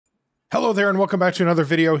Hello there and welcome back to another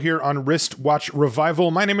video here on Wristwatch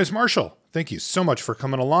Revival. My name is Marshall. Thank you so much for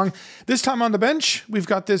coming along. This time on the bench, we've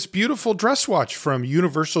got this beautiful dress watch from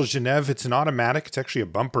Universal Geneve. It's an automatic. It's actually a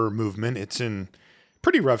bumper movement. It's in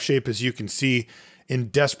pretty rough shape, as you can see, in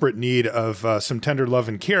desperate need of some tender love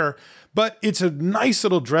and care. But it's a nice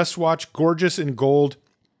little dress watch, gorgeous in gold.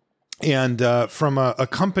 And from a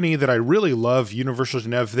company that I really love, Universal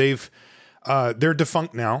Geneve. They're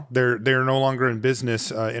defunct now. They're no longer in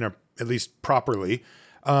business at least properly.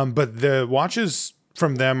 But the watches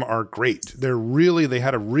from them are great. They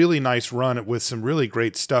had a really nice run with some really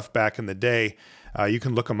great stuff back in the day. You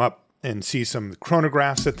can look them up and see some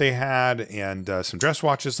chronographs that they had and some dress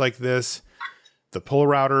watches like this. The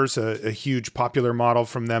Polarouter's a huge popular model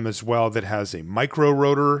from them as well that has a micro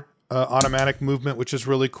rotor automatic movement, which is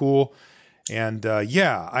really cool. And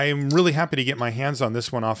yeah, I'm really happy to get my hands on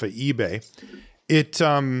this one off of eBay.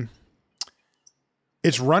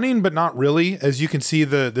 It's running, but not really. As you can see,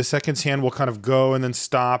 the seconds hand will kind of go and then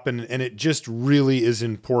stop, and it just really is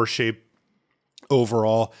in poor shape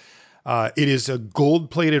overall. It is a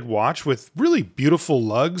gold-plated watch with really beautiful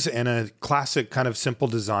lugs and a classic kind of simple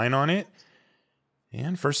design on it.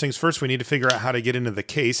 And first things first, we need to figure out how to get into the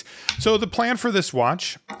case. So the plan for this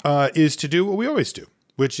watch is to do what we always do,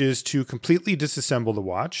 which is to completely disassemble the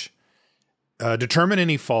watch, determine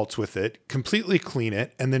any faults with it, completely clean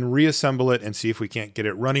it, and then reassemble it and see if we can't get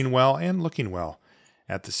it running well and looking well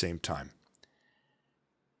at the same time.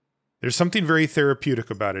 There's something very therapeutic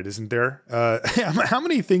about it, isn't there? How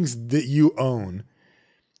many things that you own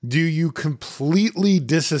do you completely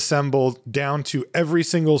disassemble down to every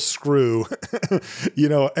single screw,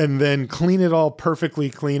 and then clean it all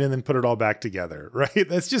perfectly clean and then put it all back together, right?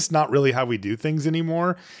 That's just not really how we do things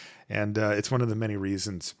anymore. And it's one of the many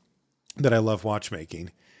reasons that I love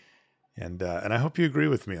watchmaking. And I hope you agree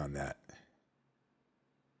with me on that.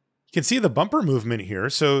 You can see the bumper movement here.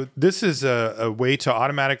 So this is a way to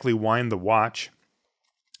automatically wind the watch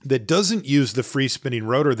that doesn't use the free spinning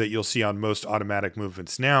rotor that you'll see on most automatic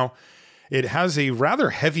movements now. It has a rather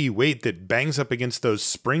heavy weight that bangs up against those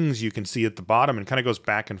springs you can see at the bottom and kind of goes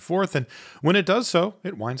back and forth. And when it does so,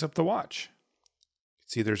 it winds up the watch.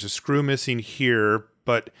 See, there's a screw missing here,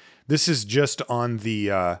 but this is just on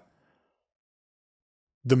the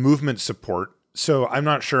movement support. So I'm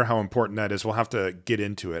not sure how important that is. We'll have to get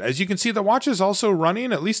into it. As you can see, the watch is also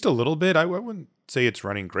running at least a little bit. I wouldn't say it's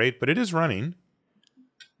running great, but it is running.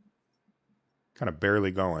 Kind of barely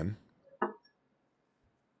going.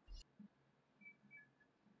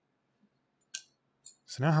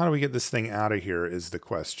 So now how do we get this thing out of here is the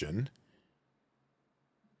question.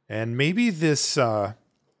 And maybe this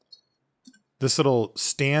little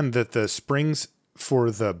stand that the springs for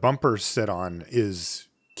the bumper sit on is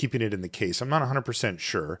keeping it in the case. I'm not 100%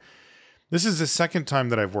 sure. This is the second time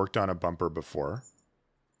that I've worked on a bumper before.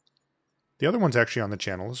 The other one's actually on the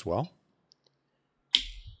channel as well.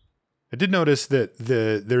 I did notice that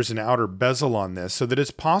there's an outer bezel on this, so that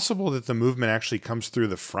it's possible that the movement actually comes through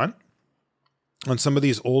the front. On some of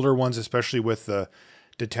these older ones, especially with the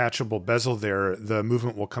detachable bezel there, the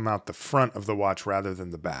movement will come out the front of the watch rather than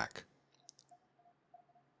the back.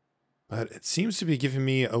 But it seems to be giving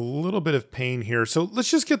me a little bit of pain here, so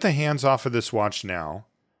let's just get the hands off of this watch now.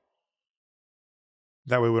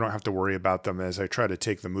 That way we don't have to worry about them as I try to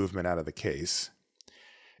take the movement out of the case.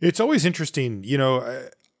 It's always interesting,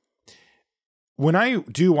 when I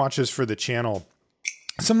do watches for the channel,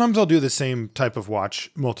 sometimes I'll do the same type of watch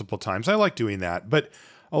multiple times. I like doing that. But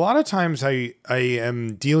a lot of times I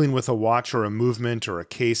am dealing with a watch or a movement or a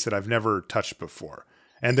case that I've never touched before.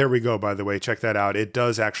 And there we go, by the way. Check that out. It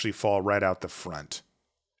does actually fall right out the front.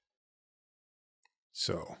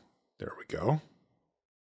 So there we go.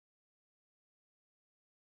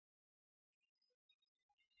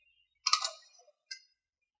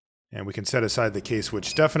 And we can set aside the case,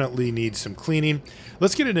 which definitely needs some cleaning.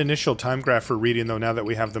 Let's get an initial time graph for reading, though, now that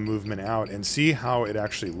we have the movement out, and see how it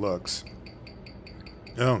actually looks.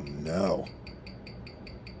 Oh, no.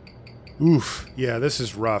 Oof. Yeah, this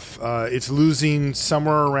is rough. It's losing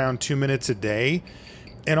somewhere around 2 minutes a day.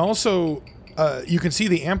 And also, you can see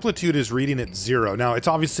the amplitude is reading at 0. Now, it's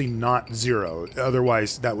obviously not 0.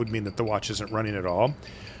 Otherwise, that would mean that the watch isn't running at all.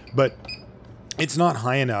 But it's not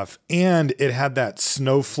high enough, and it had that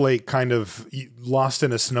snowflake kind of lost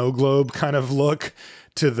in a snow globe kind of look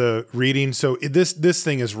to the reading. So this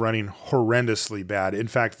thing is running horrendously bad. In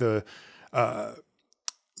fact, the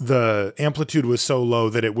amplitude was so low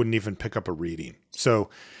that it wouldn't even pick up a reading. So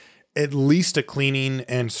at least a cleaning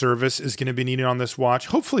and service is going to be needed on this watch.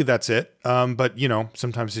 Hopefully that's it. But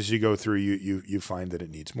sometimes as you go through, you find that it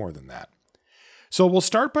needs more than that. So we'll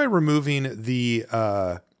start by removing the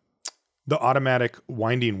the automatic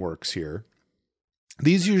winding works here.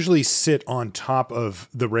 These usually sit on top of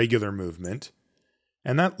the regular movement,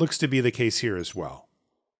 and that looks to be the case here as well.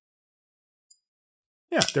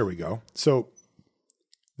 Yeah, there we go. So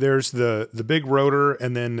there's the big rotor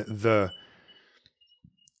and then the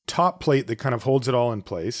top plate that kind of holds it all in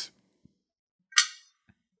place.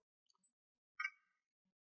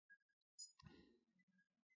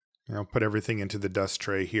 And I'll put everything into the dust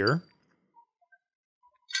tray here.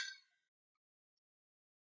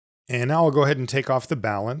 And now I'll go ahead and take off the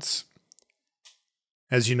balance.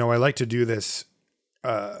 As you know, I like to do this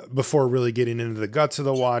before really getting into the guts of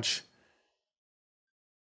the watch,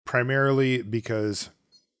 primarily because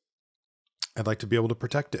I'd like to be able to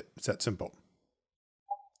protect it. It's that simple.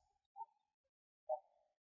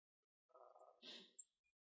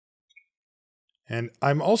 And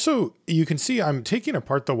I'm also, you can see I'm taking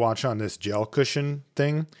apart the watch on this gel cushion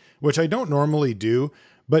thing, which I don't normally do.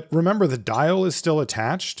 But remember, the dial is still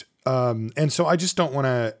attached. And so I just don't want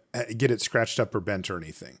to get it scratched up or bent or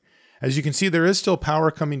anything. As you can see, there is still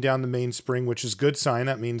power coming down the main spring, which is a good sign.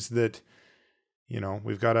 That means that, you know,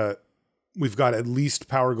 we've got at least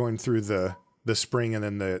power going through the spring and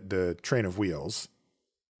then the train of wheels.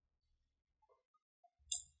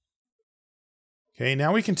 Okay,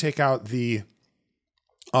 now we can take out the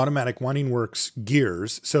automatic winding works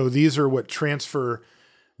gears. So these are what transfer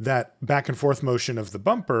that back and forth motion of the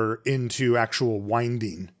bumper into actual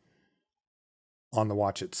winding on the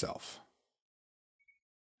watch itself.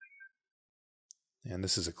 And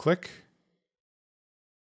this is a click.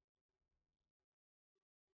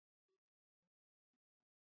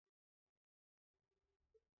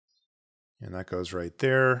 And that goes right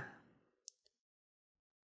there.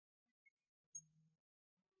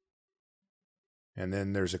 And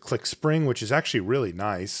then there's a click spring, which is actually really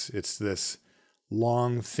nice. It's this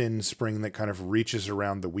long, thin spring that kind of reaches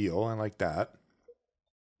around the wheel. I like that.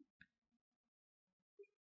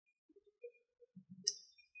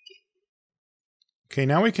 Okay,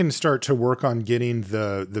 now we can start to work on getting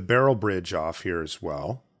the barrel bridge off here as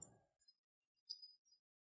well.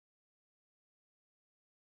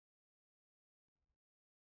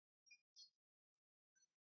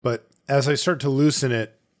 But as I start to loosen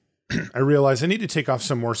it, I realize I need to take off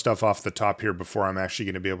some more stuff off the top here before I'm actually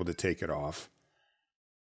going to be able to take it off.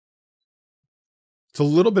 It's a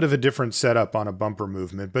little bit of a different setup on a bumper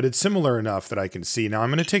movement, but it's similar enough that I can see. Now I'm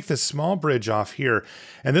going to take this small bridge off here,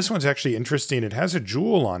 and this one's actually interesting. It has a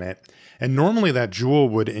jewel on it, and normally that jewel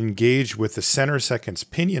would engage with the center seconds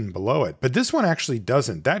pinion below it, but this one actually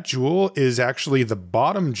doesn't. That jewel is actually the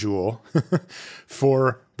bottom jewel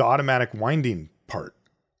for the automatic winding part.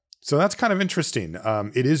 So that's kind of interesting.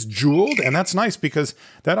 It is jeweled, and that's nice because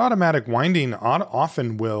that automatic winding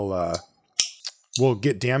often will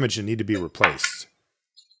get damaged and need to be replaced.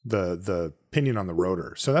 The pinion on the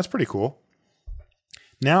rotor. So that's pretty cool.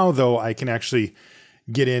 Now, though, I can actually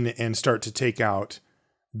get in and start to take out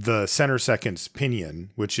the center seconds pinion,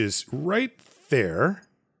 which is right there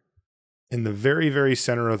in the very, very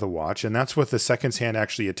center of the watch. And that's what the seconds hand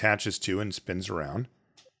actually attaches to and spins around.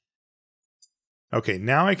 Okay,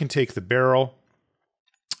 now I can take the barrel.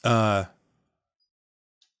 The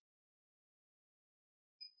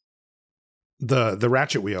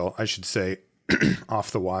ratchet wheel, I should say,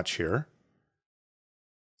 off the watch here,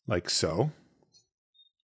 like so.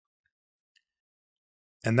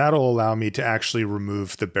 And that'll allow me to actually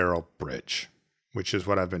remove the barrel bridge, which is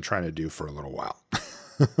what I've been trying to do for a little while.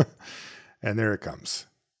 And there it comes.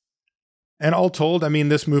 And all told, I mean,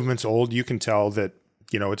 this movement's old. You can tell that,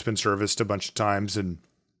 you know, it's been serviced a bunch of times and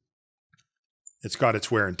it's got its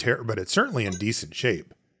wear and tear, but it's certainly in decent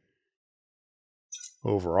shape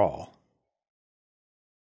overall.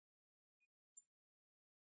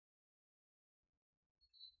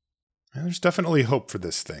 And there's definitely hope for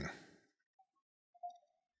this thing.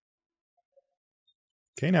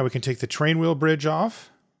 Okay, now we can take the train wheel bridge off.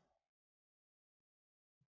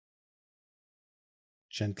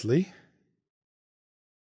 Gently.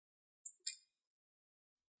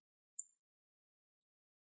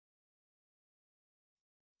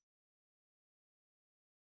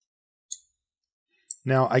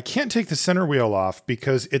 Now, I can't take the center wheel off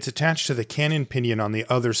because it's attached to the cannon pinion on the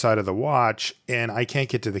other side of the watch, and I can't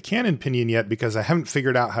get to the cannon pinion yet because I haven't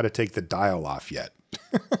figured out how to take the dial off yet.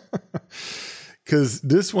 Because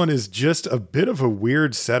this one is just a bit of a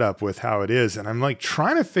weird setup with how it is, and I'm like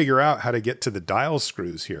trying to figure out how to get to the dial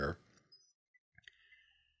screws here.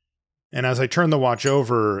 And as I turn the watch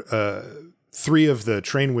over, 3 of the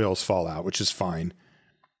train wheels fall out, which is fine.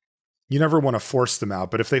 You never want to force them out,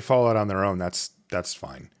 but if they fall out on their own, that's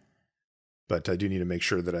fine. But I do need to make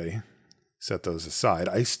sure that I set those aside.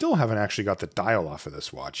 I still haven't actually got the dial off of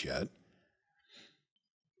this watch yet.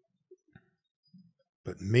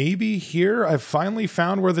 But maybe here I've finally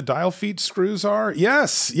found where the dial feet screws are.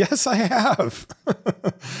 Yes, I have.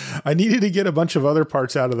 I needed to get a bunch of other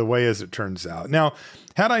parts out of the way, as it turns out. Now,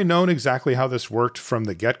 had I known exactly how this worked from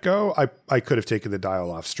the get-go, I could have taken the dial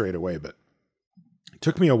off straight away, but it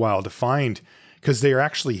took me a while to find, because they are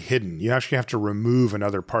actually hidden. You actually have to remove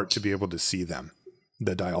another part to be able to see them,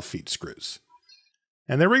 the dial feet screws.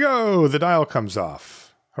 And there we go. The dial comes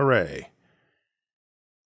off. Hooray.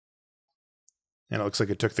 And it looks like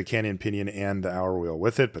it took the canyon pinion and the hour wheel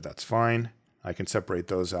with it, but that's fine. I can separate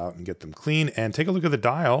those out and get them clean. And take a look at the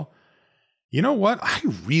dial. You know what? I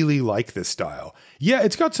really like this dial. Yeah,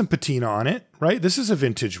 it's got some patina on it, right? This is a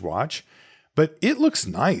vintage watch, but it looks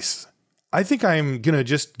nice. I think I'm going to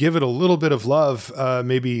just give it a little bit of love,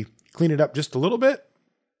 maybe clean it up just a little bit,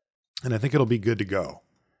 and I think it'll be good to go.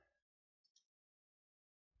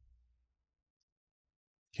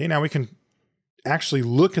 Okay, now we can actually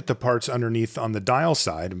look at the parts underneath on the dial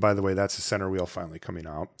side. And by the way, that's the center wheel finally coming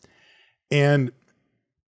out. And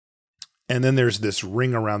then there's this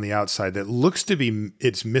ring around the outside that looks to be,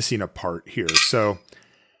 it's missing a part here. So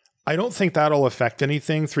I don't think that'll affect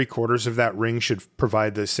anything. 3/4 of that ring should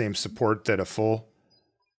provide the same support that a full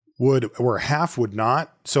would, or half would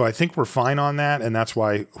not. So I think we're fine on that. And that's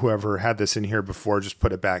why whoever had this in here before just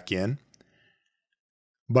put it back in.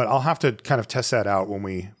 But I'll have to kind of test that out when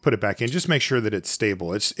we put it back in. Just make sure that it's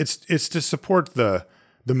stable. It's to support the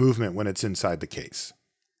movement when it's inside the case.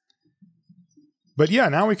 But yeah,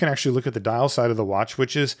 now we can actually look at the dial side of the watch,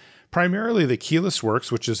 which is primarily the keyless works,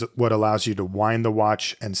 which is what allows you to wind the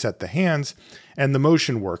watch and set the hands, and the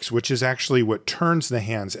motion works, which is actually what turns the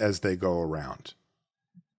hands as they go around.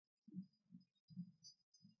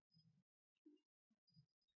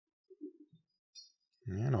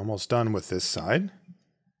 And almost done with this side.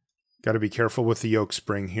 Got to be careful with the yoke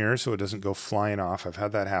spring here so it doesn't go flying off. I've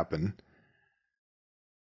had that happen.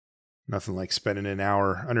 Nothing like spending an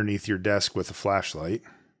hour underneath your desk with a flashlight.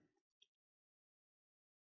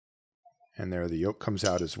 And there the yoke comes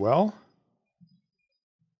out as well.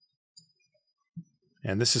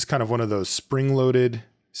 And this is kind of one of those spring-loaded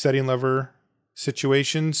setting lever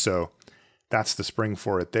situations. So that's the spring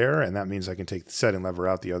for it there. And that means I can take the setting lever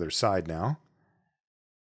out the other side now.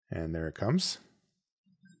 And there it comes.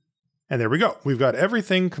 And there we go. We've got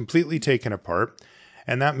everything completely taken apart.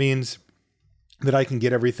 And that means that I can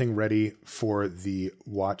get everything ready for the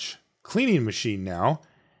watch cleaning machine now.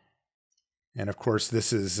 And of course,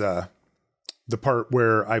 this is the part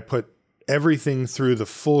where I put everything through the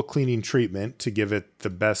full cleaning treatment to give it the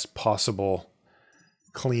best possible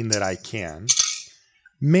clean that I can.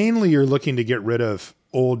 Mainly, you're looking to get rid of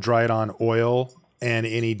old dried on oil and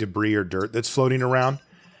any debris or dirt that's floating around.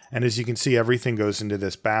 And as you can see, everything goes into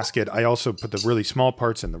this basket. I also put the really small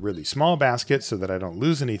parts in the really small basket so that I don't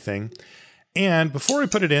lose anything. And before I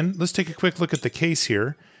put it in, let's take a quick look at the case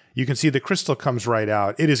here. You can see the crystal comes right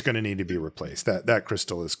out. It is going to need to be replaced. That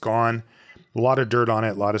crystal is gone. A lot of dirt on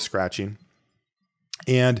it, a lot of scratching.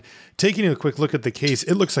 And taking a quick look at the case,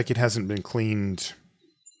 it looks like it hasn't been cleaned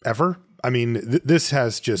ever. I mean, this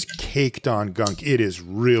has just caked on gunk. It is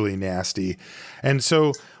really nasty. And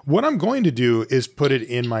so what I'm going to do is put it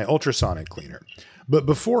in my ultrasonic cleaner. But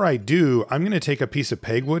before I do, I'm going to take a piece of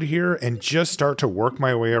pegwood here and just start to work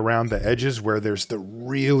my way around the edges where there's the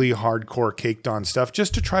really hardcore caked on stuff,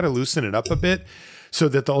 just to try to loosen it up a bit so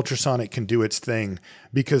that the ultrasonic can do its thing,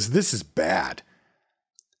 because this is bad.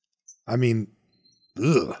 I mean,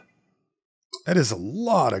 ugh. That is a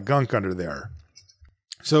lot of gunk under there.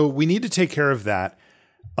 So we need to take care of that.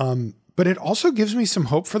 But it also gives me some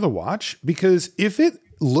hope for the watch, because if it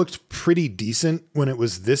looked pretty decent when it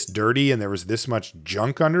was this dirty and there was this much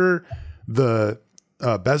junk under the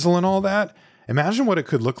bezel and all that, imagine what it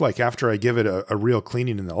could look like after I give it a real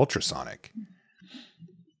cleaning in the ultrasonic.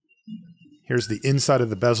 Here's the inside of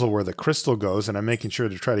the bezel where the crystal goes, and I'm making sure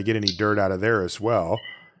to try to get any dirt out of there as well.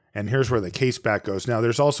 And here's where the case back goes. Now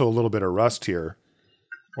there's also a little bit of rust here,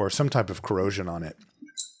 or some type of corrosion on it.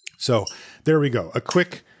 So there we go. A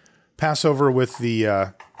quick pass over with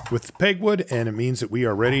the pegwood, and it means that we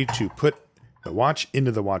are ready to put the watch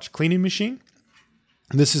into the watch cleaning machine.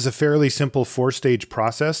 This is a fairly simple 4-stage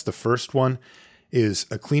process. The first one is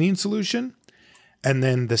a cleaning solution, and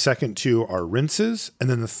then the second 2 are rinses, and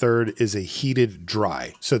then the third is a heated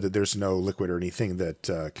dry, so that there's no liquid or anything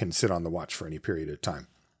that can sit on the watch for any period of time.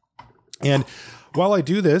 And while I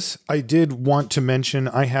do this, I did want to mention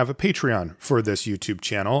I have a Patreon for this YouTube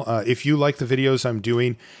channel. If you like the videos I'm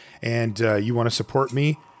doing and you want to support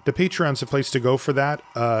me, the Patreon's the place to go for that.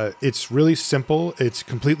 It's really simple. It's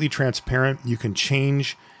completely transparent. You can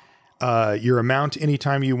change your amount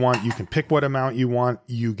anytime you want. You can pick what amount you want.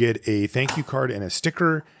 You get a thank you card and a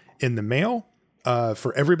sticker in the mail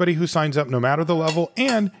for everybody who signs up, no matter the level.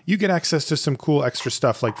 And you get access to some cool extra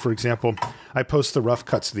stuff. Like, for example, I post the rough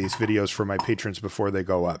cuts of these videos for my patrons before they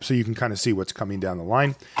go up. So you can kind of see what's coming down the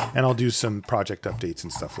line. And I'll do some project updates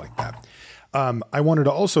and stuff like that. I wanted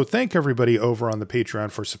to also thank everybody over on the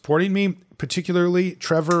Patreon for supporting me, particularly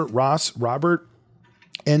Trevor, Ross, Robert,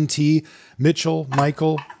 NT, Mitchell,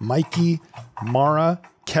 Michael, Mikey, Mara,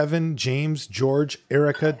 Kevin, James, George,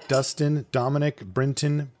 Erica, Dustin, Dominic,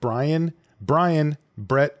 Brenton, Brian,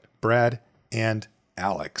 Brett, Brad, and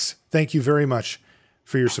Alex. Thank you very much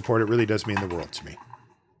for your support. It really does mean the world to me.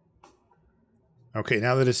 Okay,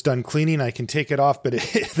 now that it's done cleaning, I can take it off, but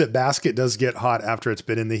the basket does get hot after it's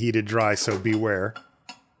been in the heated dry, so beware.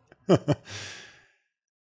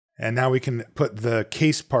 And now we can put the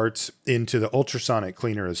case parts into the ultrasonic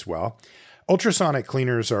cleaner as well. Ultrasonic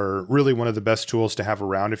cleaners are really one of the best tools to have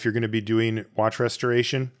around if you're going to be doing watch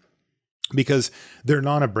restoration, because they're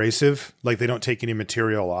non-abrasive, like they don't take any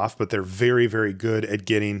material off, but they're very, very good at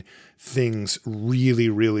getting things really,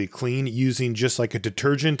 really clean using just like a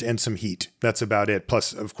detergent and some heat. That's about it.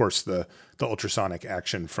 Plus, of course, the ultrasonic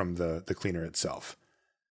action from the cleaner itself.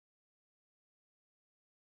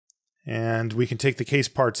 And we can take the case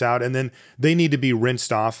parts out, and then they need to be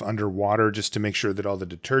rinsed off under water just to make sure that all the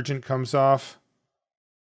detergent comes off.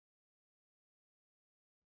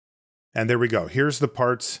 And there we go. Here's the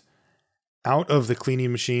parts out of the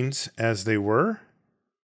cleaning machines as they were,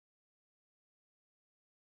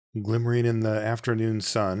 glimmering in the afternoon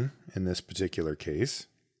sun in this particular case.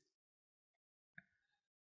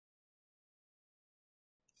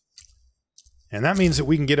 And that means that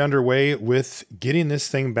we can get underway with getting this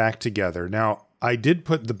thing back together. Now, I did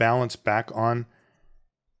put the balance back on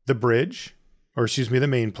the bridge, or excuse me, the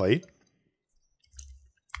main plate,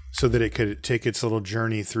 so that it could take its little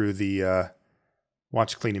journey through the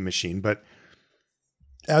watch cleaning machine. But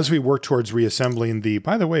as we work towards reassembling the,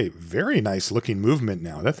 by the way, very nice looking movement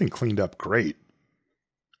now. That thing cleaned up great.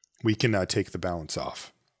 We can take the balance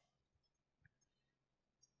off.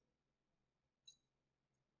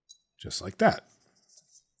 Just like that.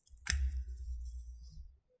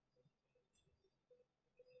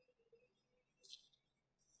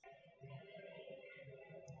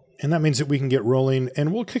 And that means that we can get rolling,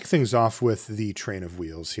 and we'll kick things off with the train of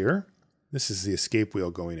wheels here. This is the escape wheel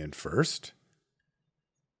going in first.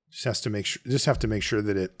 Just have to make sure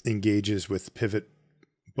that it engages with the pivot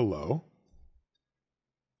below.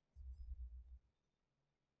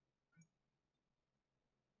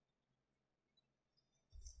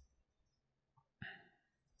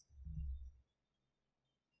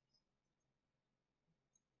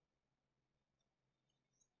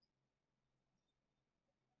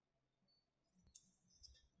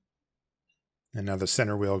 And now the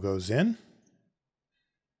center wheel goes in.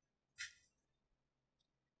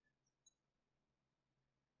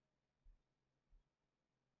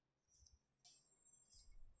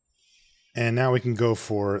 And now we can go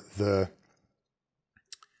for the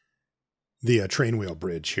train wheel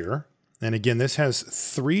bridge here. And again, this has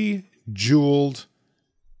 3 jeweled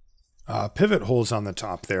pivot holes on the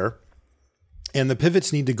top there. And the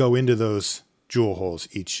pivots need to go into those jewel holes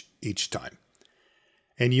each time.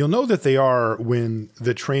 And you'll know that they are when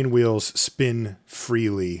the train wheels spin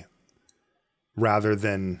freely rather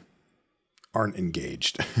than aren't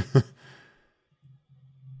engaged.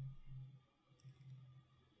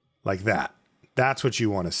 Like that. That's what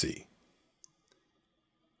you want to see.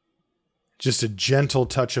 Just a gentle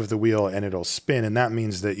touch of the wheel and it'll spin, and that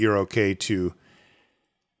means that you're okay to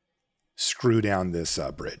screw down this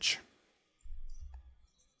bridge.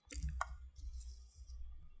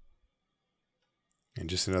 And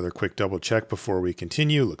just another quick double check before we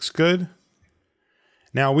continue. Looks good.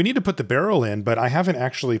 Now we need to put the barrel in, but I haven't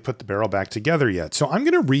actually put the barrel back together yet. So I'm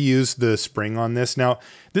going to reuse the spring on this. Now,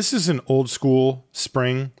 this is an old school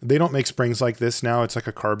spring. They don't make springs like this now. It's like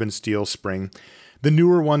a carbon steel spring. The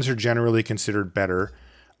newer ones are generally considered better.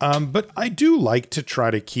 But I do like to try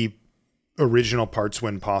to keep original parts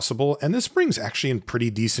when possible. And this spring's actually in pretty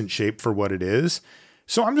decent shape for what it is.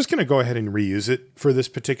 So I'm just going to go ahead and reuse it for this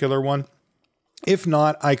particular one. If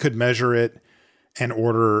not, I could measure it and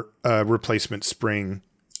order a replacement spring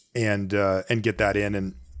and get that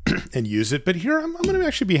in and use it. But here, I'm going to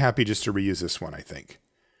actually be happy just to reuse this one, I think.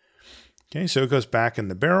 Okay, so it goes back in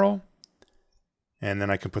the barrel. And then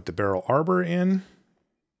I can put the barrel arbor in.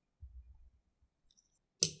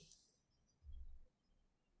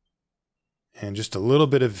 And just a little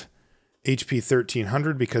bit of HP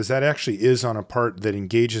 1300 because that actually is on a part that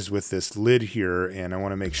engages with this lid here, and I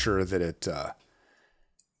want to make sure that it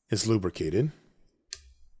is lubricated.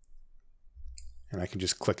 And I can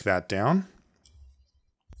just click that down.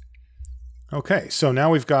 Okay, so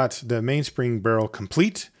now we've got the mainspring barrel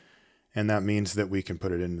complete, and that means that we can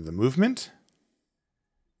put it into the movement.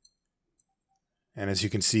 And as you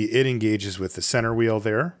can see, it engages with the center wheel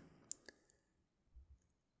there.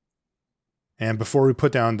 And before we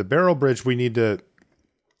put down the barrel bridge, we need to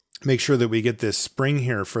make sure that we get this spring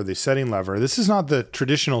here for the setting lever. This is not the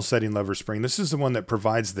traditional setting lever spring. This is the one that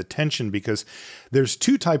provides the tension, because there's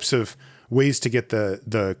two types of ways to get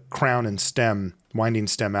the crown and stem, winding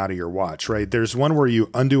stem out of your watch, right? There's one where you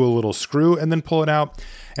undo a little screw and then pull it out.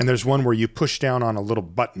 And there's one where you push down on a little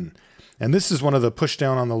button. And this is one of the push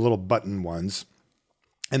down on the little button ones.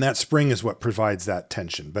 And that spring is what provides that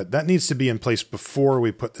tension. But that needs to be in place before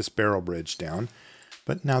we put this barrel bridge down.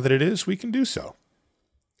 But now that it is, we can do so.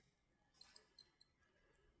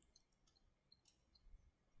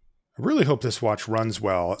 I really hope this watch runs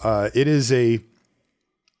well. It is an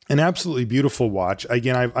absolutely beautiful watch.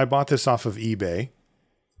 Again, I bought this off of eBay,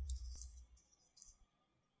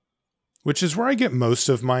 which is where I get most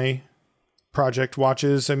of my project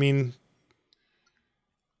watches. I mean,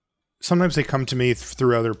 sometimes they come to me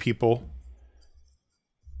through other people,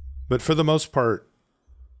 but for the most part,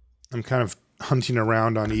 I'm kind of hunting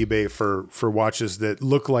around on eBay for watches that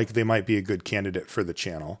look like they might be a good candidate for the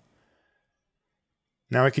channel.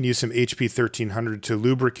 Now I can use some HP 1300 to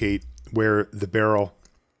lubricate where the barrel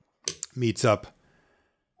meets up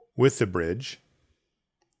with the bridge.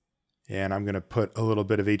 And I'm going to put a little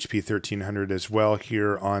bit of HP 1300 as well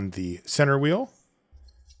here on the center wheel.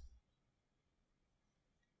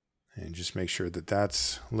 And just make sure that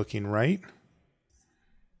that's looking right.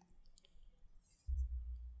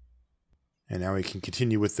 And now we can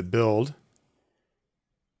continue with the build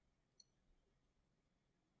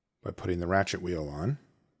by putting the ratchet wheel on.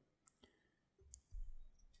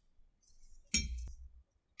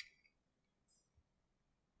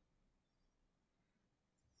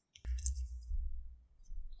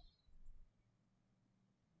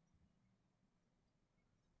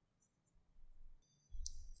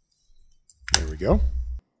 There we go.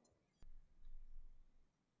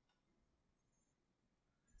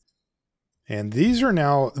 And these are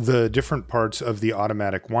now the different parts of the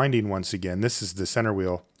automatic winding once again. This is the center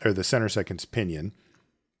wheel, or the center seconds pinion.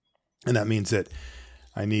 And that means that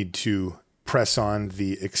I need to press on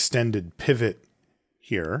the extended pivot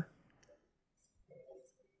here.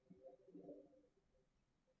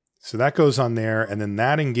 So that goes on there, and then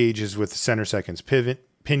that engages with the center seconds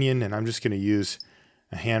pinion, and I'm just going to use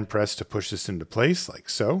a hand press to push this into place like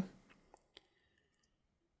so.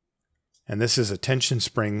 And this is a tension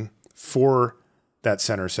spring for that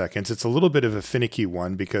center seconds. It's a little bit of a finicky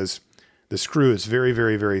one because the screw is very,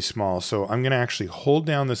 very, very small. So I'm going to actually hold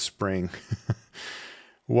down the spring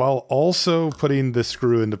while also putting the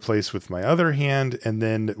screw into place with my other hand, and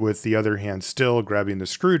then with the other hand still grabbing the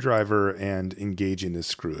screwdriver and engaging the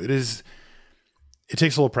screw. It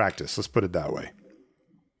takes a little practice, let's put it that way.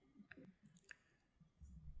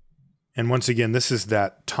 And once again, this is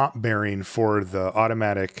that top bearing for the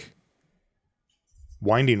automatic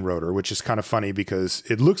winding rotor, which is kind of funny because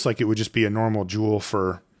it looks like it would just be a normal jewel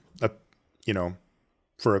for a,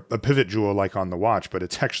 for a pivot jewel like on the watch, but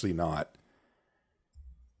it's actually not.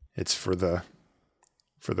 It's for the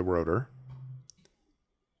rotor.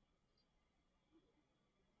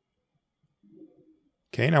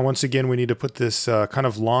 Okay, now once again, we need to put this kind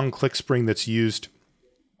of long click spring that's used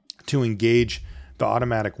to engage the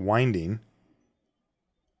automatic winding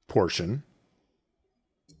portion.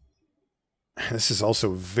 This is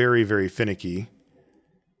also very, very finicky.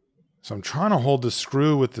 So I'm trying to hold the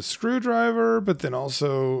screw with the screwdriver, but then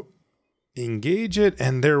also engage it,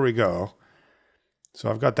 and there we go.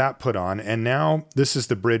 So I've got that put on, and now this is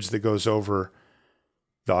the bridge that goes over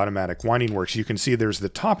the automatic winding works. You can see there's the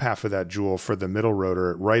top half of that jewel for the middle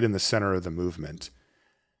rotor right in the center of the movement.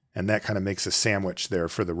 And that kind of makes a sandwich there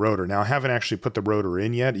for the rotor. Now I haven't actually put the rotor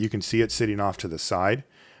in yet. You can see it sitting off to the side,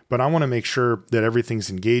 but I want to make sure that everything's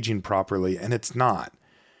engaging properly, and it's not.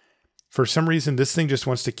 For some reason, this thing just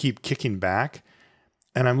wants to keep kicking back,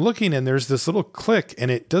 and I'm looking and there's this little click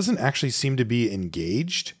and it doesn't actually seem to be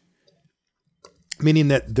engaged, meaning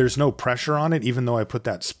that there's no pressure on it, even though I put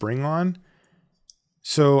that spring on.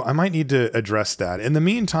 So I might need to address that. In the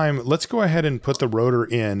meantime, let's go ahead and put the rotor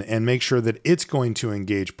in and make sure that it's going to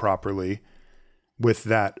engage properly with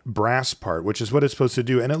that brass part, which is what it's supposed to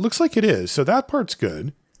do. And it looks like it is. So that part's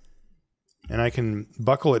good. And I can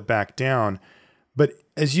buckle it back down. But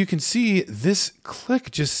as you can see, this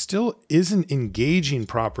click just still isn't engaging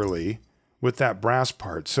properly with that brass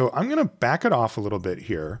part. So I'm going to back it off a little bit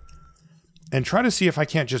here and try to see if I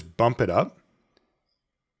can't just bump it up.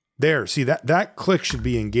 There, see that click should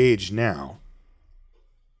be engaged now.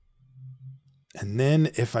 And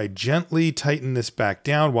then if I gently tighten this back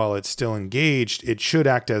down while it's still engaged, it should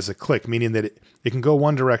act as a click, meaning that it can go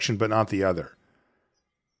one direction but not the other.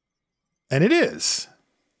 And it is.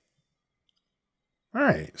 All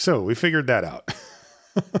right, so we figured that out.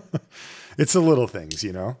 It's the little things,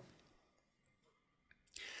 you know.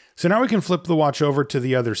 So now we can flip the watch over to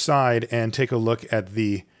the other side and take a look at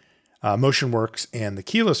the MotionWorks and the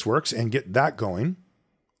Keyless Works and get that going.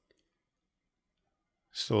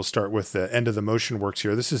 So we'll start with the end of the MotionWorks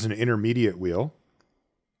here. This is an intermediate wheel.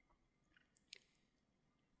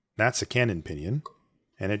 That's a cannon pinion,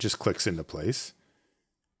 and it just clicks into place.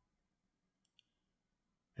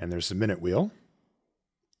 And there's the minute wheel.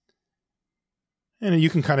 And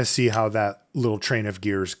you can kind of see how that little train of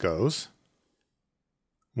gears goes.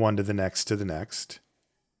 One to the next to the next.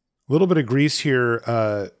 A little bit of grease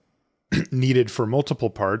here needed for multiple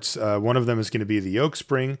parts. One of them is going to be the yoke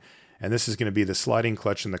spring, and this is going to be the sliding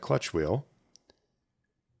clutch and the clutch wheel.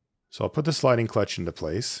 So I'll put the sliding clutch into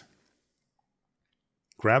place.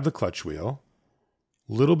 Grab the clutch wheel.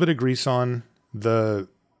 A little bit of grease on the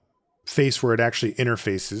face where it actually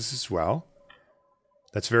interfaces as well.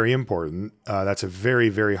 That's very important. That's a very,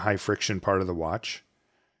 very high friction part of the watch.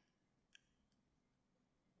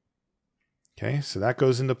 Okay, so that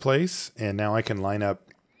goes into place, and now I can line up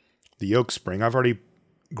the yoke spring. I've already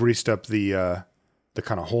greased up the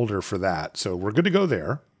kind of holder for that, so we're good to go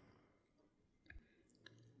there.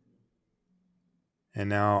 And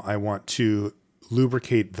now I want to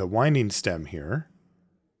lubricate the winding stem here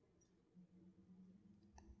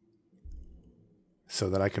so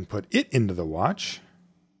that I can put it into the watch.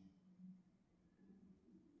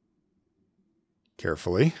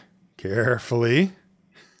 Carefully, carefully.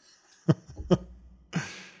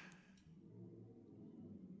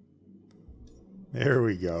 There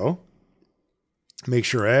we go. Make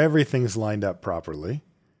sure everything's lined up properly.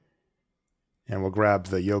 And we'll grab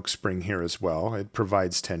the yoke spring here as well. It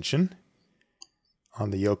provides tension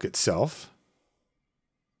on the yoke itself.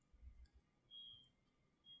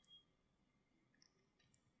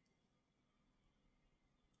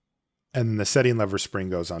 And then the setting lever spring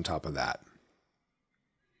goes on top of that.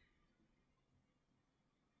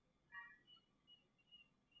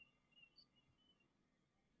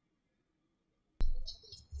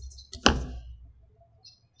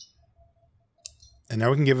 And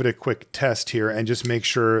now we can give it a quick test here and just make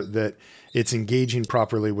sure that it's engaging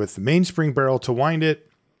properly with the mainspring barrel to wind it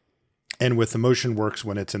and with the MotionWorks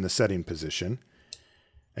when it's in the setting position.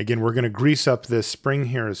 Again, we're going to grease up this spring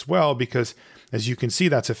here as well because, as you can see,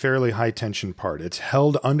 that's a fairly high tension part. It's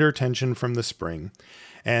held under tension from the spring.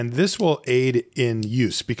 And this will aid in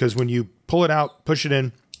use because when you pull it out, push it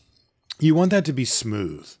in, you want that to be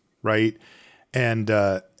smooth, right? And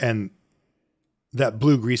that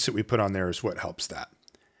blue grease that we put on there is what helps that.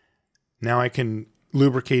 Now I can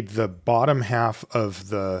lubricate the bottom half of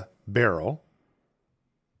the barrel.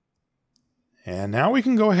 And now we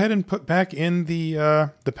can go ahead and put back in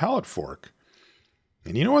the pallet fork.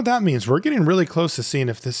 And you know what that means? We're getting really close to seeing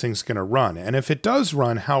if this thing's going to run. And if it does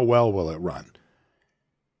run, how well will it run?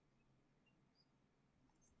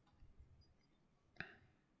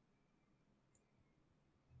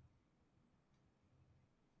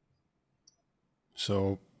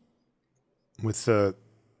 So with the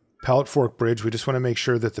pallet fork bridge, we just want to make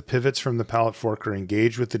sure that the pivots from the pallet fork are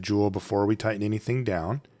engaged with the jewel before we tighten anything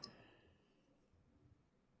down.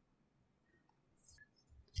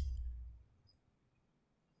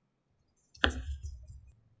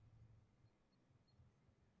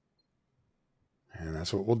 And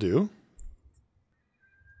that's what we'll do.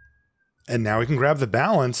 And now we can grab the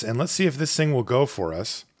balance and let's see if this thing will go for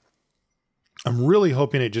us. I'm really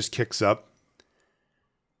hoping it just kicks up.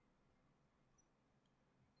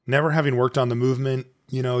 Never having worked on the movement,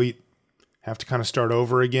 you know, you have to kind of start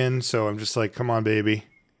over again. So I'm just like, come on, baby.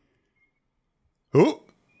 Oh,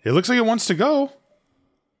 it looks like it wants to go.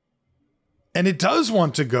 And it does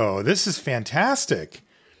want to go. This is fantastic.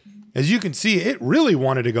 As you can see, it really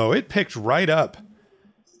wanted to go. It picked right up.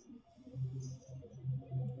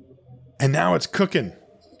 And now it's cooking.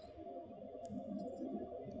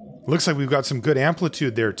 Looks like we've got some good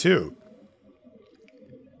amplitude there too.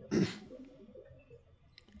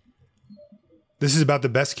 This is about the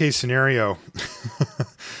best case scenario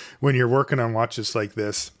when you're working on watches like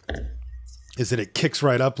this, is that it kicks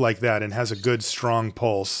right up like that and has a good strong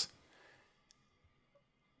pulse.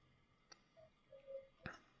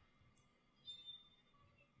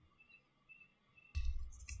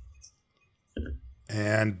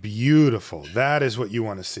 And beautiful. That is what you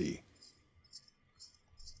want to see.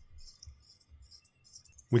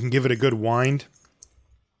 We can give it a good wind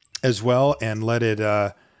as well and let it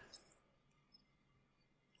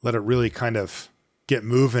really kind of get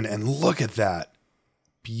moving. And look at that.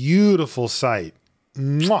 Beautiful sight.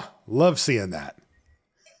 Mwah! Love seeing that.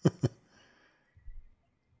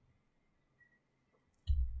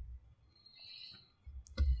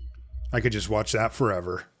 I could just watch that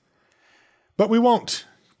forever. But we won't,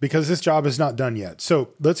 because this job is not done yet. So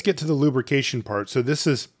let's get to the lubrication part. So this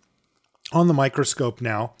is on the microscope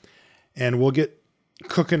now, and we'll get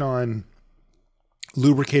cooking on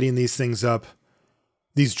lubricating these things up,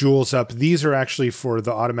 these jewels up. These are actually for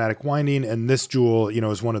the automatic winding, and this jewel,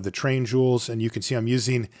 is one of the train jewels. And you can see I'm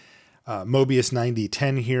using Mobius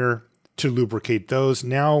 9010 here to lubricate those.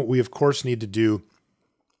 Now we, of course, need to do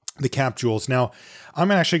the cap jewels. Now,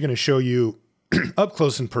 I'm actually going to show you up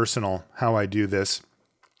close and personal how I do this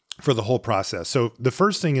for the whole process. So the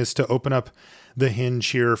first thing is to open up the hinge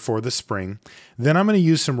here for the spring. Then I'm going to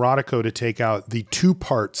use some Rodico to take out the two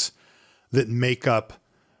parts that make up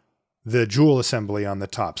the jewel assembly on the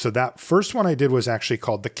top. So that first one I did was actually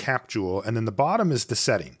called the cap jewel, and then the bottom is the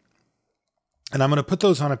setting. And I'm going to put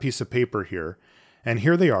those on a piece of paper here. And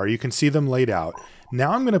here they are. You can see them laid out.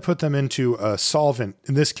 Now I'm going to put them into a solvent.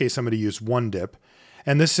 In this case, I'm going to use one dip.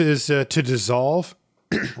 And this is to dissolve,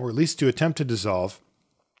 or at least to attempt to dissolve,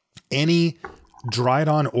 any dried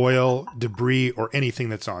on oil, debris, or anything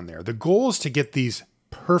that's on there. The goal is to get these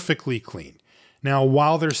perfectly clean. Now,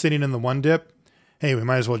 while they're sitting in the one dip, hey, we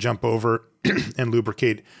might as well jump over and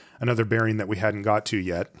lubricate another bearing that we hadn't got to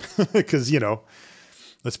yet. Because,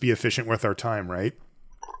 let's be efficient with our time, right?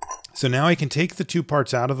 So now I can take the two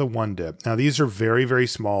parts out of the one dip. Now these are very, very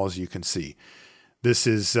small, as you can see. This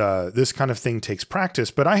is this kind of thing takes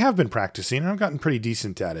practice, but I have been practicing and I've gotten pretty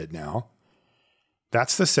decent at it now.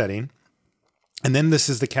 That's the setting. And then this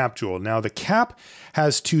is the cap jewel. Now the cap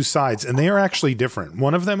has two sides and they are actually different.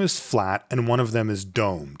 One of them is flat and one of them is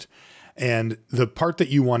domed. And the part that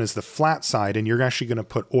you want is the flat side, and you're actually going to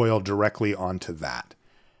put oil directly onto that.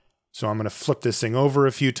 So I'm going to flip this thing over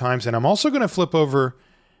a few times, and I'm also going to flip over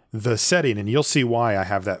the setting, and you'll see why I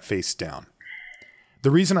have that face down.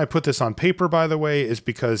 The reason I put this on paper, by the way, is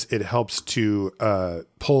because it helps to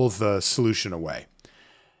pull the solution away.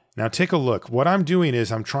 Now take a look. What I'm doing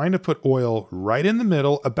is I'm trying to put oil right in the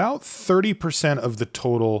middle, about 30% of the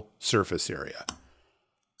total surface area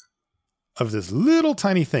of this little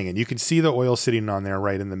tiny thing. And you can see the oil sitting on there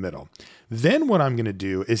right in the middle. Then what I'm going to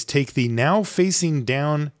do is take the now facing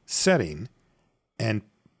down setting and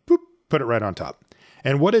boop, put it right on top.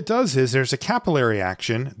 And what it does is there's a capillary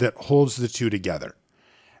action that holds the two together.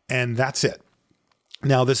 And that's it.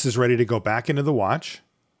 Now this is ready to go back into the watch.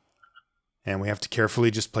 And we have to carefully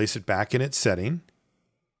just place it back in its setting.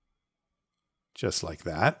 Just like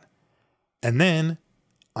that. And then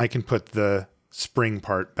I can put the spring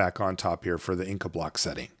part back on top here for the Inca block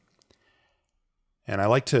setting. And I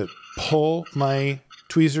like to pull my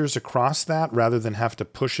tweezers across that rather than have to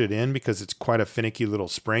push it in because it's quite a finicky little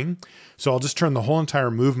spring. So I'll just turn the whole entire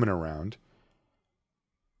movement around.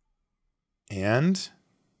 And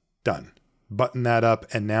done. Button that up,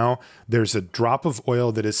 and now there's a drop of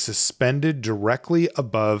oil that is suspended directly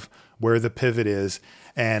above where the pivot is,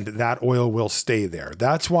 and that oil will stay there.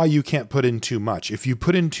 That's why you can't put in too much. If you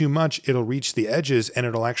put in too much, it'll reach the edges and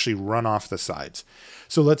it'll actually run off the sides.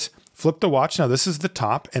 So let's flip the watch. Now this is the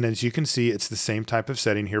top, and as you can see, it's the same type of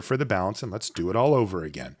setting here for the balance, and let's do it all over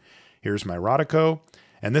again. Here's my Rodico,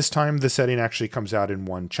 and this time the setting actually comes out in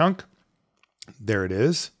one chunk. There it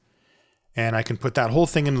is. And I can put that whole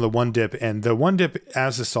thing into the one dip, and the one dip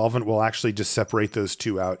as a solvent will actually just separate those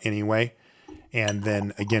two out anyway. And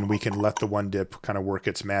then again, we can let the one dip kind of work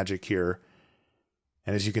its magic here.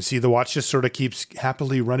 And as you can see, the watch just sort of keeps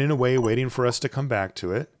happily running away, waiting for us to come back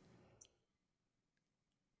to it.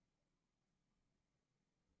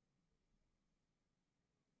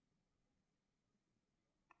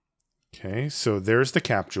 Okay, so there's the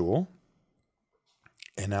cap jewel.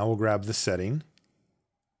 And now we'll grab the setting.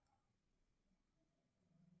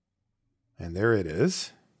 And there it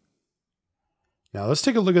is. Now let's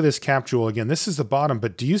take a look at this cap jewel again. This is the bottom,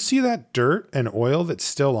 but do you see that dirt and oil that's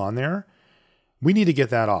still on there? We need to get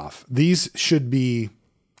that off. These should be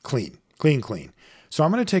clean, clean, clean. So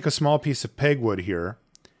I'm going to take a small piece of pegwood here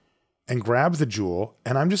and grab the jewel,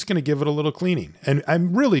 and I'm just going to give it a little cleaning. And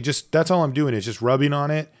I'm really just, that's all I'm doing is just rubbing on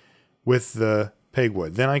it with the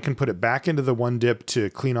pegwood. Then I can put it back into the one dip to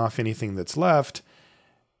clean off anything that's left.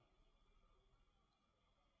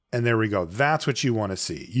 And there we go. That's what you want to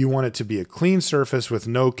see. You want it to be a clean surface with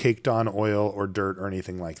no caked on oil or dirt or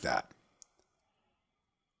anything like that.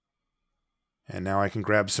 And now I can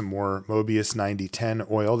grab some more Mobius 9010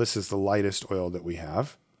 oil. This is the lightest oil that we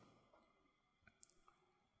have.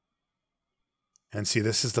 And see,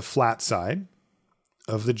 this is the flat side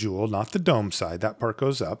of the jewel, not the dome side. That part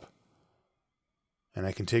goes up. And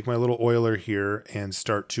I can take my little oiler here and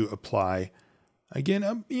start to apply,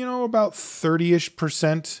 again, you know, about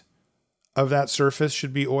 30-ish% of that surface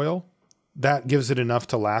should be oil. That gives it enough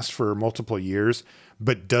to last for multiple years,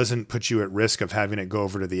 but doesn't put you at risk of having it go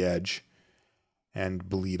over to the edge and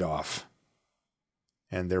bleed off.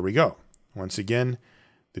 And there we go. Once again,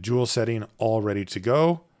 the jewel setting all ready to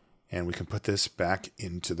go. And we can put this back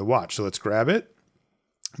into the watch. So let's grab it,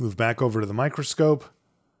 move back over to the microscope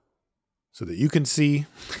so that you can see.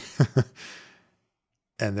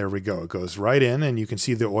 And there we go. It goes right in, and you can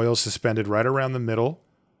see the oil suspended right around the middle,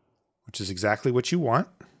 which is exactly what you want.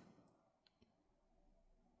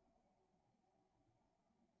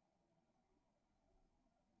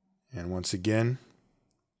 And once again,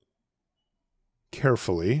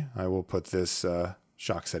 carefully, I will put this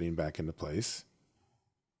shock setting back into place.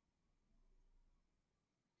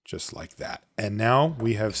 Just like that. And now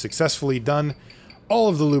we have successfully done all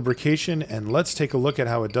of the lubrication, and let's take a look at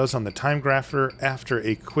how it does on the time grapher after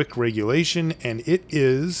a quick regulation, and it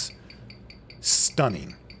is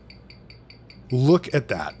stunning. Look at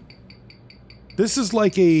that. This is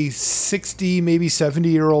like a 60, maybe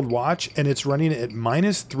 70-year-old watch, and it's running at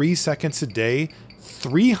 -3 seconds a day,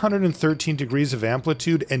 313 degrees of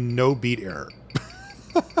amplitude, and no beat error.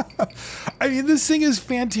 I mean, this thing is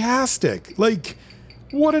fantastic. Like,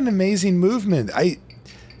 what an amazing movement. I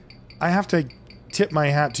have to tip my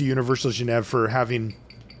hat to Universal Geneve for having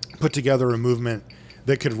put together a movement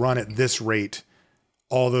that could run at this rate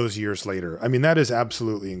all those years later. I mean, that is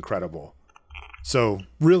absolutely incredible. So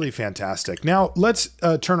really fantastic. Now let's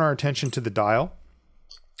turn our attention to the dial,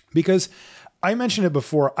 because I mentioned it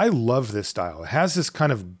before. I love this dial. It has this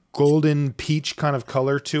kind of golden peach kind of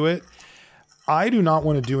color to it. I do not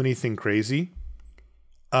want to do anything crazy.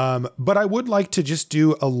 But I would like to just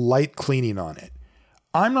do a light cleaning on it.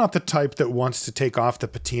 I'm not the type that wants to take off the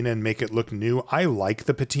patina and make it look new. I like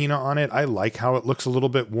the patina on it. I like how it looks a little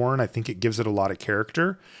bit worn. I think it gives it a lot of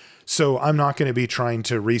character. So I'm not going to be trying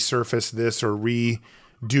to resurface this or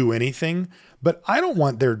redo anything. But I don't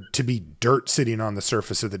want there to be dirt sitting on the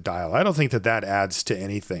surface of the dial. I don't think that that adds to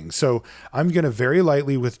anything. So I'm going to very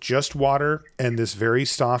lightly, with just water and this very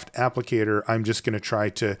soft applicator, I'm just going to try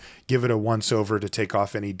to give it a once over to take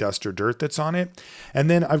off any dust or dirt that's on it.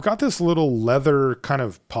 And then I've got this little leather kind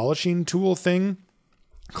of polishing tool thing,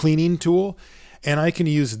 cleaning tool, and I can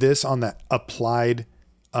use this on the applied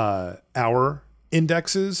hour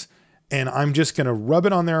indexes. And I'm just going to rub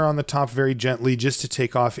it on there on the top very gently, just to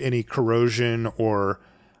take off any corrosion or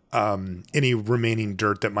any remaining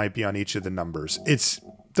dirt that might be on each of the numbers. It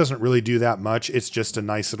doesn't really do that much. It's just a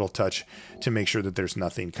nice little touch to make sure that there's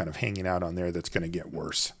nothing kind of hanging out on there that's going to get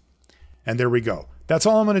worse. And there we go. That's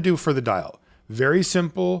all I'm going to do for the dial. Very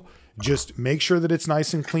simple. Just make sure that it's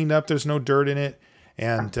nice and cleaned up. There's no dirt in it,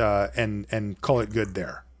 and call it good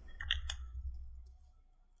there.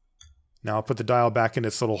 Now I'll put the dial back in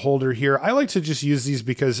its little holder here. I like to just use these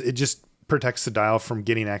because it just protects the dial from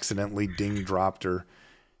getting accidentally ding dropped or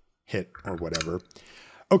hit or whatever.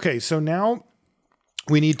 Okay, so now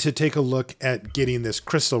we need to take a look at getting this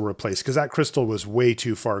crystal replaced, because that crystal was way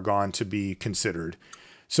too far gone to be considered.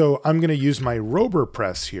 So I'm going to use my Rober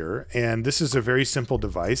press here, and this is a very simple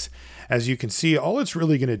device. As you can see, all it's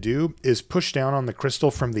really going to do is push down on the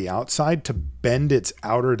crystal from the outside to bend its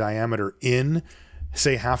outer diameter in,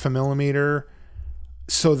 say 0.5 millimeter,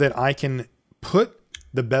 so that I can put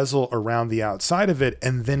the bezel around the outside of it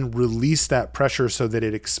and then release that pressure so that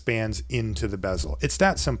it expands into the bezel. It's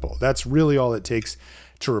that simple. That's really all it takes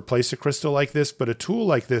to replace a crystal like this, but a tool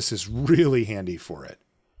like this is really handy for it.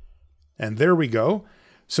 And there we go.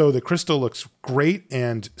 So the crystal looks great,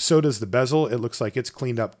 and so does the bezel. It looks like it's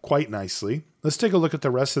cleaned up quite nicely. Let's take a look at the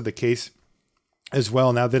rest of the case as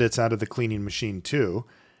well, now that it's out of the cleaning machine too.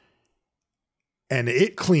 And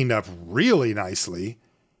it cleaned up really nicely.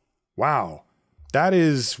 Wow. That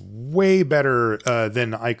is way better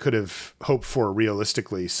than I could have hoped for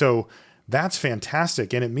realistically. So that's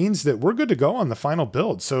fantastic. And it means that we're good to go on the final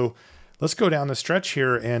build. So let's go down the stretch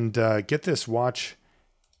here and get this watch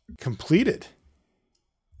completed.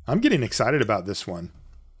 I'm getting excited about this one.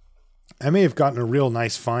 I may have gotten a real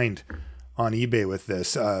nice find on eBay with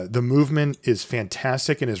this. The movement is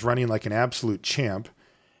fantastic and is running like an absolute champ.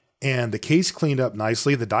 And the case cleaned up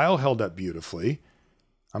nicely. The dial held up beautifully.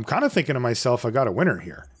 I'm kind of thinking to myself, I got a winner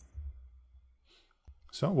here.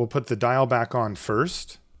 So we'll put the dial back on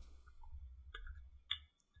first.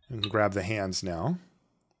 And grab the hands now.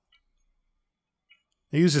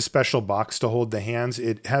 I use a special box to hold the hands.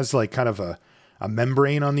 It has like kind of a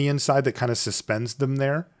membrane on the inside that kind of suspends them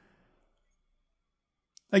there.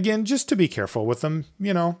 Again, just to be careful with them,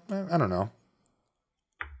 you know, I don't know.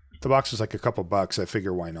 The box was like a couple bucks. I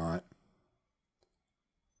figure why not?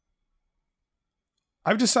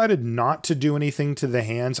 I've decided not to do anything to the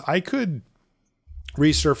hands. I could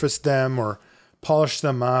resurface them or polish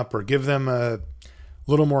them up or give them a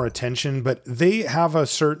little more attention, but they have a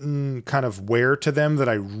certain kind of wear to them that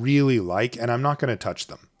I really like, and I'm not going to touch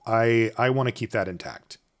them. I want to keep that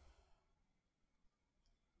intact.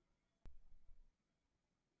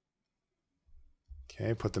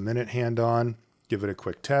 Okay, put the minute hand on, give it a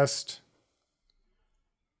quick test.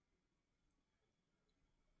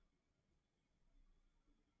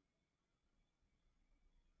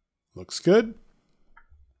 Looks good.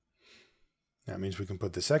 That means we can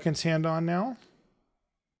put the seconds hand on now.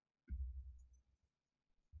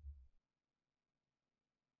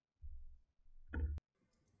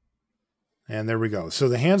 And there we go. So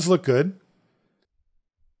the hands look good.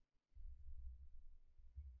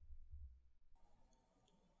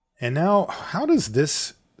 And now, how does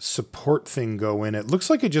this support thing go in? It looks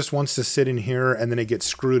like it just wants to sit in here and then it gets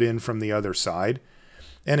screwed in from the other side.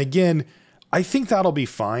 And again, I think that'll be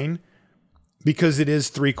fine because it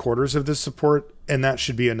is 3/4 of the support, and that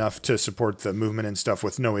should be enough to support the movement and stuff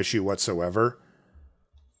with no issue whatsoever.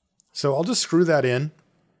 So I'll just screw that in,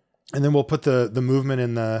 and then we'll put the movement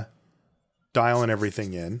in the dial and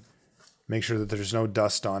everything in. Make sure that there's no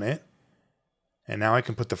dust on it. And now I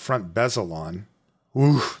can put the front bezel on.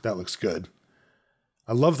 Ooh, that looks good.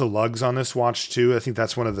 I love the lugs on this watch too. I think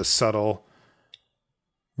that's one of the subtle,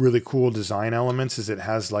 really cool design elements is it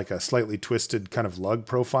has like a slightly twisted kind of lug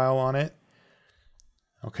profile on it.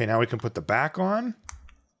 Okay, now we can put the back on.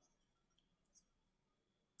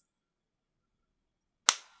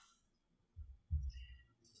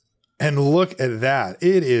 And look at that.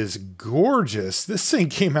 It is gorgeous. This thing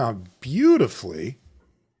came out beautifully.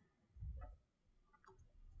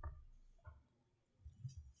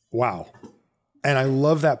 Wow. And I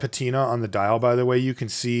love that patina on the dial, by the way. You can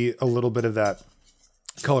see a little bit of that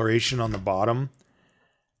coloration on the bottom.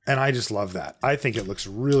 And I just love that. I think it looks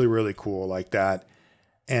really, really cool like that.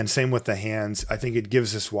 And same with the hands. I think it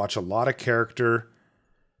gives this watch a lot of character.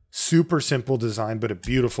 Super simple design, but a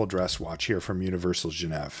beautiful dress watch here from Universal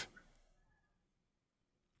Geneve.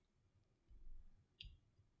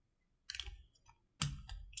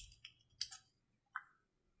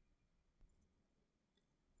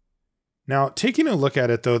 Now, taking a look at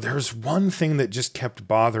it, though, there's one thing that just kept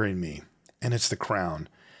bothering me, and it's the crown.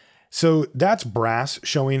 So that's brass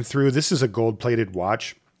showing through. This is a gold-plated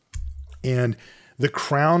watch, and the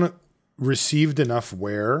crown received enough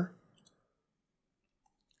wear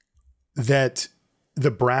that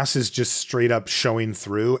the brass is just straight up showing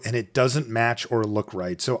through, and it doesn't match or look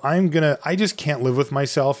right. So I just can't live with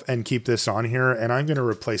myself and keep this on here, and I'm going to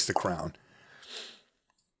replace the crown.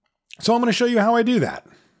 So I'm going to show you how I do that.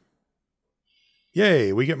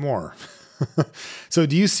 Yay, we get more. So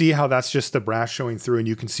do you see how that's just the brass showing through, and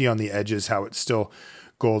you can see on the edges how it's still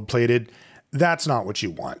gold plated? That's not what you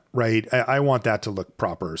want, right? I want that to look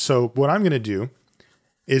proper. So what I'm going to do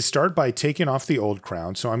is start by taking off the old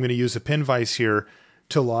crown. So I'm going to use a pin vise here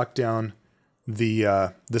to lock down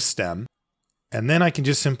the stem. And then I can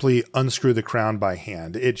just simply unscrew the crown by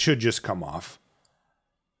hand. It should just come off.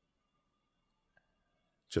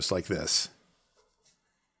 Just like this.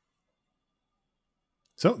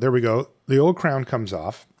 So there we go. The old crown comes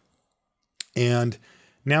off. And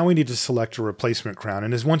now we need to select a replacement crown.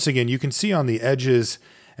 And as once again, you can see on the edges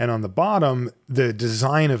and on the bottom, the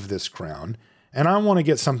design of this crown. And I want to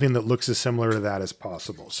get something that looks as similar to that as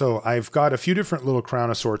possible. So I've got a few different little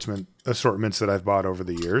crown assortments that I've bought over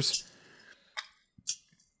the years.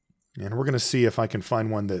 And we're going to see if I can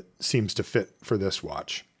find one that seems to fit for this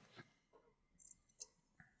watch.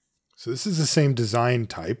 So this is the same design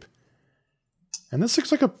type. And this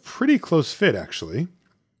looks like a pretty close fit, actually.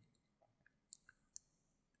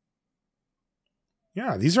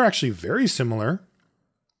 Yeah, these are actually very similar.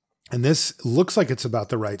 And this looks like it's about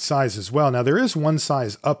the right size as well. Now, there is one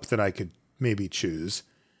size up that I could maybe choose.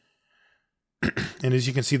 And as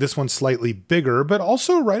you can see, this one's slightly bigger, but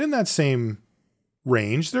also right in that same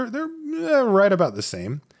range. They're right about the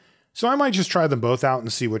same. So I might just try them both out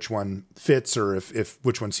and see which one fits or if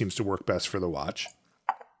which one seems to work best for the watch.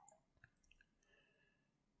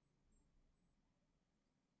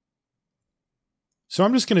 So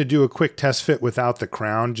I'm just going to do a quick test fit without the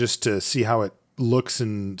crown just to see how it looks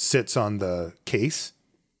and sits on the case.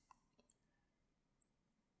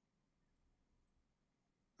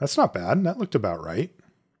 That's not bad. That looked about right.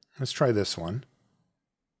 Let's try this one.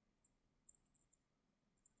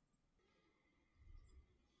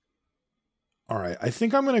 All right, I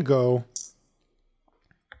think I'm going to go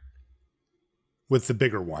with the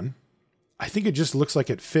bigger one. I think it just looks like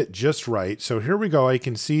it fit just right. So here we go. I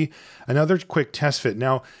can see another quick test fit.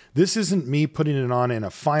 Now, this isn't me putting it on in a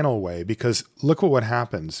final way, because look at what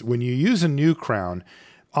happens. When you use a new crown,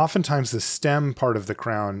 oftentimes the stem part of the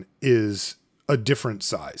crown is a different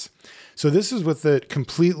size. So this is with it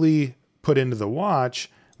completely put into the watch,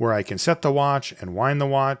 where I can set the watch and wind the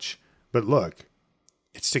watch. But look,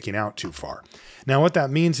 it's sticking out too far. Now, what that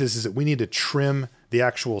means is that we need to trim the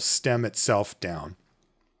actual stem itself down.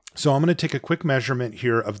 So I'm going to take a quick measurement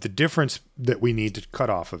here of the difference that we need to cut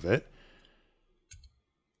off of it.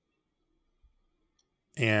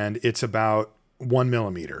 And it's about 1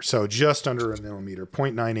 millimeter. So just under a millimeter,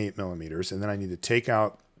 0.98 millimeters. And then I need to take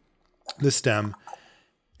out the stem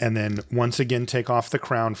and then once again take off the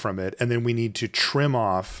crown from it. And then we need to trim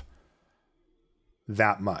off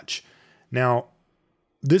that much. Now,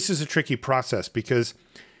 this is a tricky process, because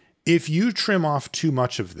if you trim off too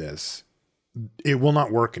much of this, it will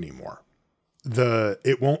not work anymore.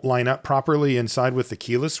 It won't line up properly inside with the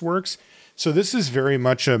keyless works. So this is very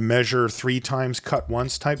much a measure 3 times cut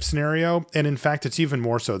once type scenario. And in fact, it's even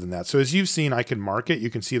more so than that. So as you've seen, I can mark it.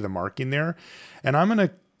 You can see the marking there. And I'm going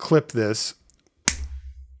to clip this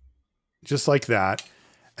just like that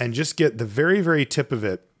and just get the very, very tip of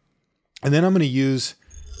it. And then I'm going to use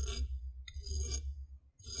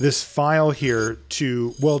this file here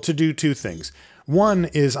to do 2 things. One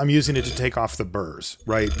is I'm using it to take off the burrs,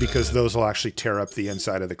 right? Because those will actually tear up the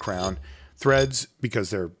inside of the crown threads, because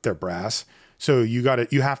they're brass. So you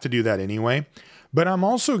have to do that anyway. But I'm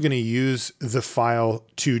also going to use the file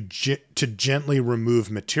to gently remove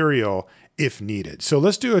material if needed. So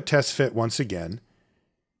let's do a test fit once again.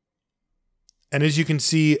 And as you can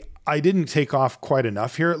see, I didn't take off quite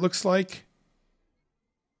enough here, it looks like.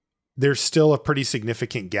 There's still a pretty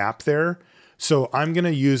significant gap there. So I'm going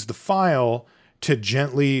to use the file to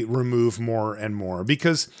gently remove more and more,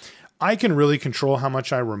 because I can really control how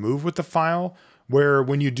much I remove with the file, where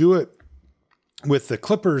when you do it with the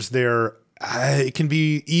clippers there, it can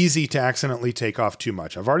be easy to accidentally take off too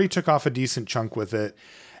much. I've already took off a decent chunk with it.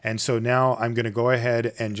 And so now I'm going to go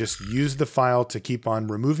ahead and just use the file to keep on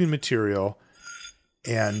removing material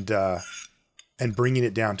and bringing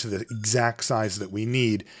it down to the exact size that we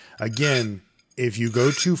need. Again, if you go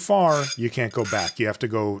too far, you can't go back. You have to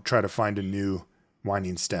go try to find a new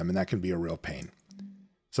winding stem, and that can be a real pain.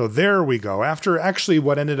 So there we go. After actually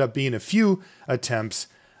what ended up being a few attempts,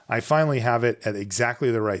 I finally have it at exactly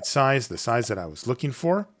the right size, the size that I was looking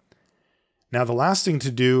for. Now the last thing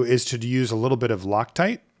to do is to use a little bit of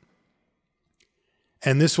Loctite,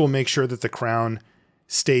 and this will make sure that the crown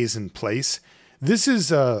stays in place. This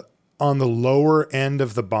is on the lower end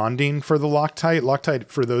of the bonding for the Loctite. Loctite,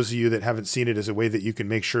 for those of you that haven't seen it, is a way that you can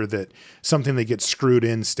make sure that something that gets screwed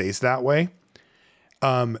in stays that way.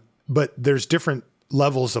 But there's different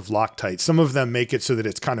levels of Loctite. Some of them make it so that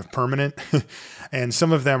it's kind of permanent. And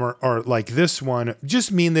some of them are like this one,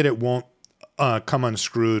 just mean that it won't come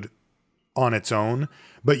unscrewed on its own,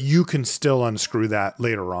 but you can still unscrew that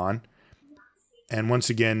later on. And once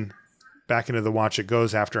again, back into the watch it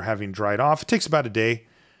goes after having dried off. It takes about a day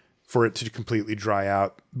for it to completely dry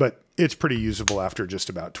out, but it's pretty usable after just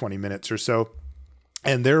about 20 minutes or so.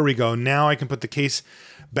 And there we go. Now I can put the case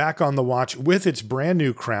back on the watch with its brand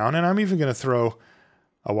new crown. And I'm even going to throw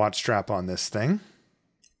a watch strap on this thing.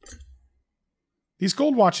 These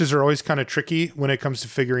gold watches are always kind of tricky when it comes to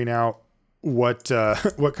figuring out what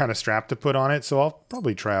kind of strap to put on it. So I'll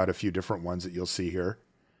probably try out a few different ones that you'll see here.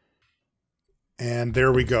 And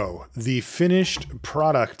there we go. The finished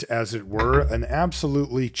product, as it were, an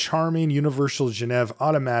absolutely charming Universal Geneve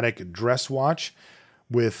automatic dress watch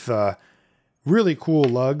with really cool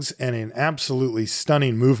lugs and an absolutely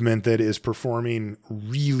stunning movement that is performing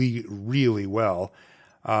really, really well.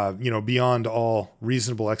 Beyond all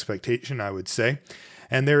reasonable expectation, I would say.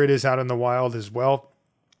 And there it is out in the wild as well.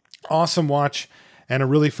 Awesome watch and a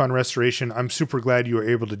really fun restoration. I'm super glad you were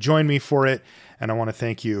able to join me for it. And I want to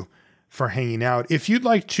thank you for hanging out. If you'd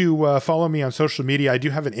like to follow me on social media, I do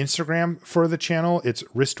have an Instagram for the channel. It's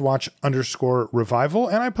wristwatch_revival.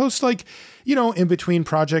 And I post in between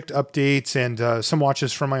project updates and some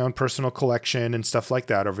watches from my own personal collection and stuff like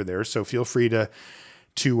that over there. So feel free to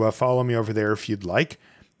follow me over there if you'd like.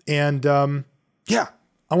 And I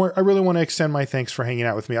really want to extend my thanks for hanging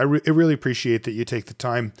out with me. I really appreciate that you take the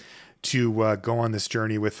time to go on this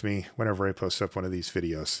journey with me whenever I post up one of these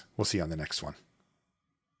videos. We'll see you on the next one.